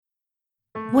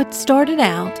What started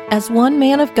out as one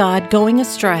man of God going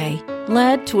astray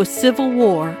led to a civil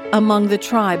war among the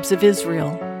tribes of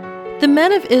Israel. The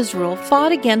men of Israel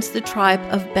fought against the tribe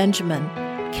of Benjamin,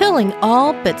 killing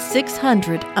all but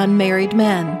 600 unmarried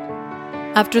men.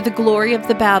 After the glory of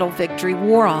the battle victory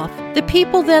wore off, the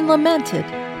people then lamented.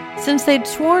 Since they'd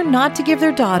sworn not to give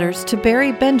their daughters to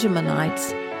bury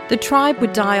Benjaminites, the tribe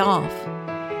would die off.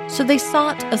 So they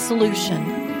sought a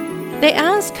solution. They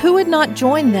asked who would not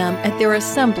join them at their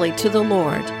assembly to the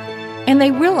Lord, and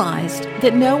they realized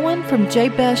that no one from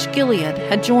Jabesh-Gilead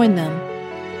had joined them.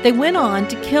 They went on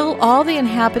to kill all the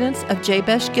inhabitants of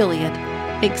Jabesh-Gilead,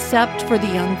 except for the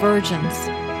young virgins.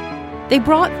 They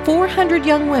brought 400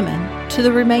 young women to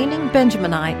the remaining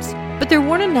Benjaminites, but there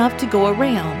weren't enough to go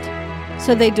around,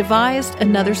 so they devised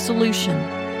another solution.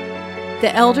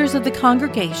 The elders of the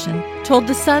congregation told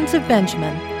the sons of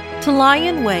Benjamin to lie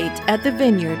in wait at the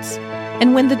vineyards,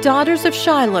 and when the daughters of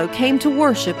Shiloh came to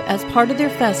worship as part of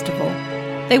their festival,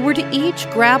 they were to each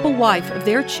grab a wife of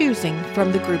their choosing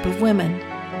from the group of women.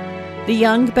 The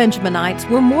young Benjaminites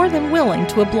were more than willing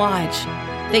to oblige.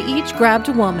 They each grabbed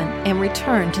a woman and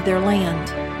returned to their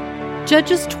land.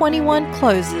 Judges 21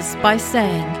 closes by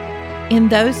saying, "In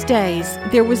those days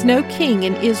there was no king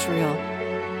in Israel.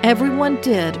 Everyone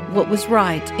did what was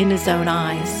right in his own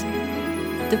eyes."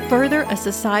 The further a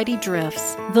society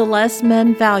drifts, the less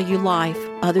men value life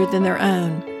other than their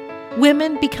own.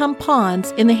 Women become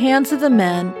pawns in the hands of the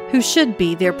men who should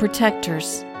be their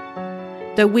protectors.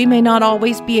 Though we may not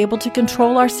always be able to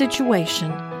control our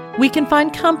situation, we can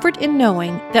find comfort in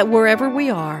knowing that wherever we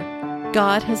are,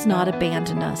 God has not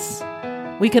abandoned us.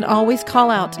 We can always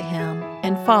call out to Him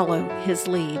and follow His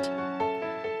lead.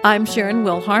 I'm Sharon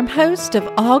Wilharm, host of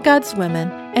All God's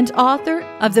Women and author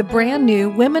of the brand new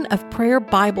Women of Prayer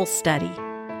Bible Study.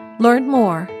 Learn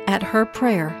more at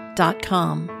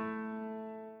herprayer.com.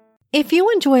 If you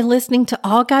enjoy listening to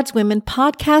All God's Women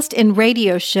podcast and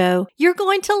radio show, you're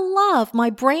going to love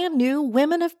my brand new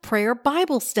Women of Prayer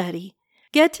Bible Study.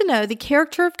 Get to know the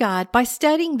character of God by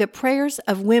studying the prayers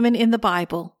of women in the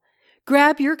Bible.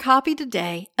 Grab your copy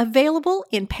today, available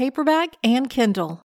in paperback and Kindle.